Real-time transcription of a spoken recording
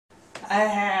I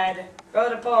had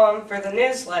wrote a poem for the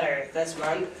newsletter this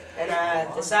month, and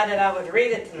I decided I would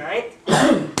read it tonight.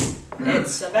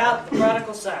 It's about the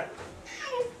prodigal son.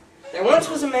 There once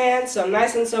was a man so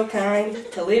nice and so kind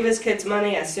to leave his kids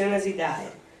money as soon as he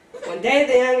died. One day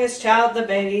the youngest child, the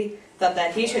baby, thought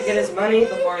that he should get his money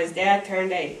before his dad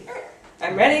turned 80.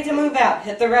 I'm ready to move out,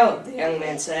 hit the road, the young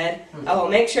man said. I will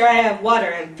make sure I have water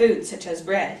and food such as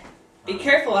bread. Be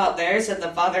careful out there, said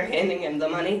the father, handing him the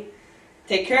money.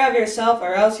 Take care of yourself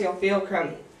or else you'll feel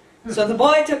crummy. So the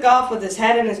boy took off with his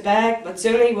hat in his bag, but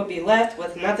soon he would be left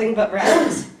with nothing but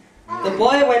rags. The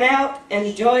boy went out and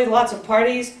enjoyed lots of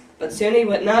parties, but soon he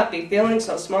would not be feeling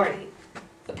so smarty.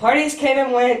 The parties came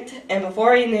and went, and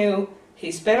before he knew,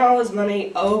 he spent all his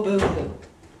money, oh boo-hoo.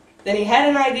 Then he had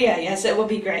an idea, yes, it would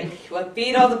be great. He would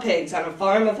feed all the pigs on a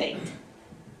farm of 8.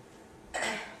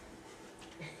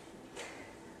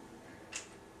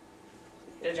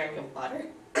 Get a drink of water.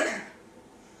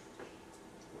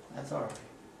 That's all right.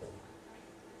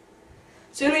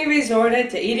 Soon he resorted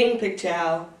to eating pig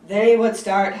chow, then he would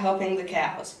start helping the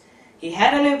cows. He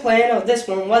had a new plan, oh this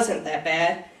one wasn't that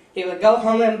bad. He would go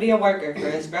home and be a worker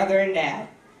for his brother and dad.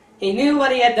 He knew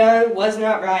what he had done was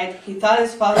not right. He thought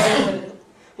his father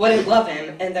wouldn't love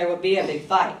him and there would be a big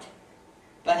fight.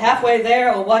 But halfway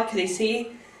there, oh what could he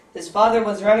see? His father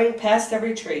was running past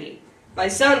every tree. My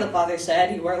son, the father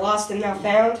said, you were lost and now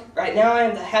found. Right now I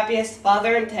am the happiest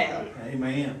father in town.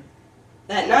 Amen.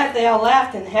 That night they all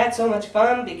laughed and had so much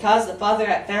fun because the father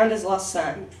had found his lost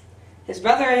son. His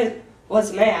brother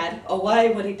was mad, oh why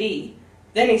would he be?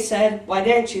 Then he said, why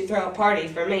didn't you throw a party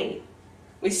for me?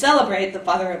 We celebrate, the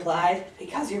father replied,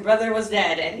 because your brother was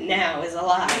dead and now is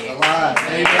alive. Alive.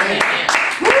 Amen.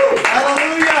 Woo!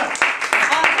 Hallelujah. The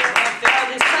father had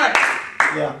found his son.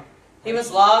 Yeah. He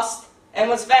was lost and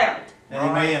was found.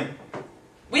 Amen.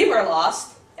 We were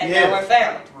lost and Yes. now we're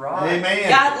found. Right. Amen.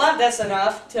 God loved us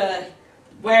enough to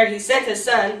where he sent his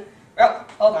son.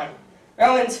 Hold on.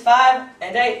 Romans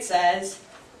 5:8 says,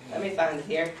 let me find it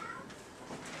here.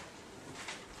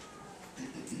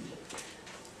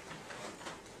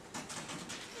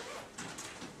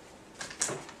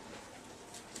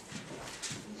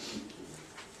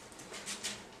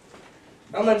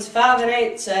 Romans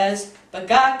 5:8 says, but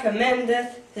God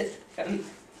commendeth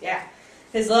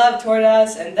his love toward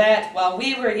us, and that while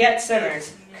we were yet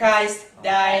sinners, Christ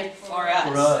died for us.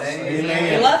 For us.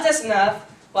 Amen. He loved us enough.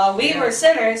 While we were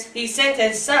sinners, he sent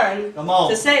his son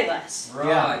to save us.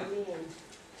 Right.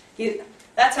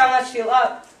 That's how much he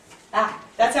loved.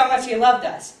 That's how much he loved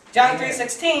us. John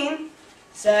 3:16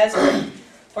 says,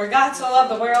 for God so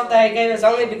loved the world that he gave his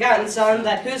only begotten Son,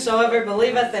 that whosoever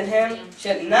believeth in him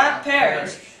should not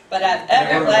perish, but have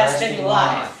everlasting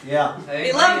life. Yeah.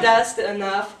 He loved us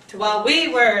enough to while we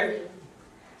were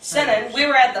sinning, we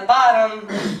were at the bottom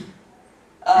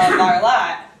of our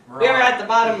life. We were at the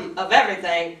bottom of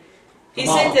everything. He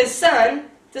sent his son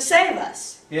to save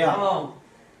us. Yeah.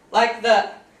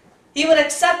 He would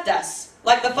accept us.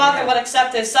 Like the father would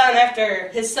accept his son after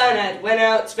his son had went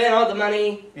out, spent all the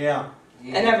money,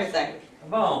 and everything.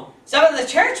 Come on. Some of the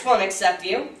church won't accept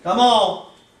you. Come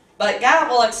on. But God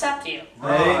will accept you.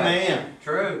 Amen.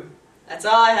 True. That's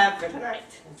all I have for tonight.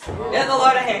 Give the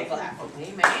Lord a hand clap.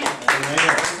 Amen.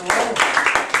 Amen.